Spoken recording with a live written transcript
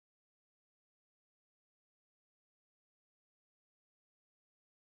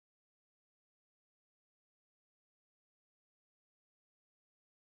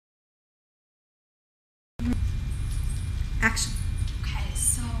Action. Okay,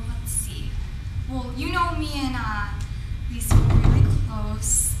 so let's see. Well, you know me and Lisa were really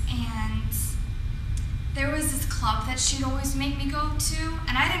close, and there was this club that she'd always make me go to,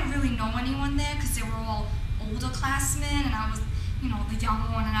 and I didn't really know anyone there because they were all older classmen, and I was, you know, the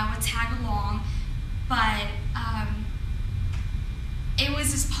young one, and I would tag along. But it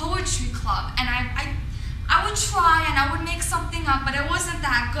was this poetry club, and I would try and I would make something up, but it wasn't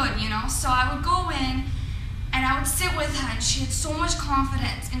that good, you know? So I would go in and I would sit with her, and she had so much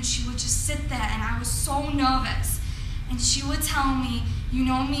confidence, and she would just sit there, and I was so nervous. And she would tell me, you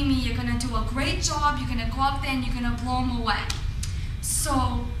know, Mimi, you're gonna do a great job, you're gonna go up there and you're gonna blow them away.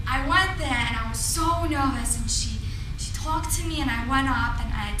 So I went there and I was so nervous, and she talked to me, and I went up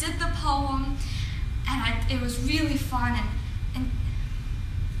and I did the poem, and it was really fun, and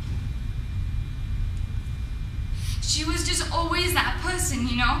she was just always that person,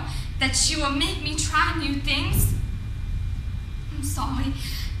 you know, that she would make me try new things. I'm sorry.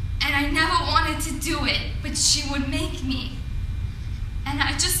 And I never wanted to do it, but she would make me. And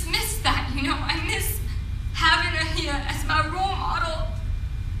I just miss that, you know, I miss having her here as my role model.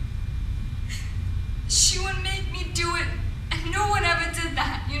 She would make me do it, and no one ever did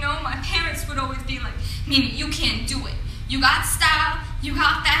that, you know. My parents would always be like, Mimi, you can't do it. You got style, you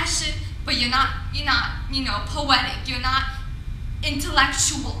got fashion, but you're not, you know, poetic, you're not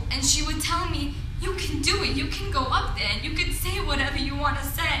intellectual. And she would tell me, you can do it, you can go up there, and you can say whatever you want to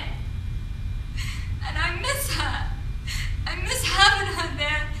say. And I miss her. I miss having her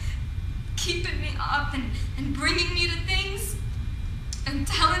there, keeping me up and bringing me to things, and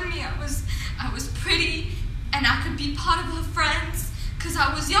telling me I was pretty, and I could be part of her friends, because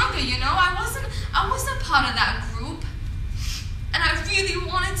I was younger, you know. I wasn't part of that group. And I really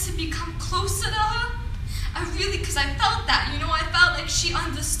wanted to become closer to her. Because I felt that, you know, I felt like she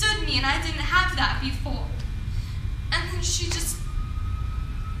understood me, and I didn't have that before. And then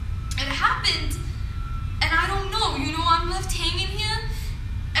it happened, and I don't know, you know, I'm left hanging here,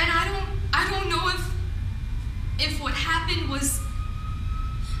 and I don't know if what happened was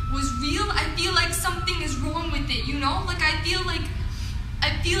real. I feel like something is wrong with it, you know? Like, I feel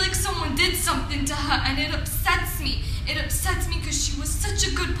like someone did something to her, and it upsets me. It upsets me because she was such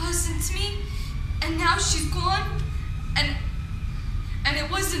a good person to me, and now she's gone, and it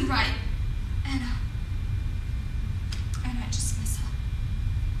wasn't right, and I just miss her.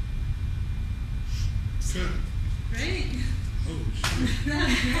 Good. Great. Oh, shit. That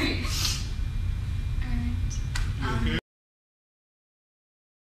was great.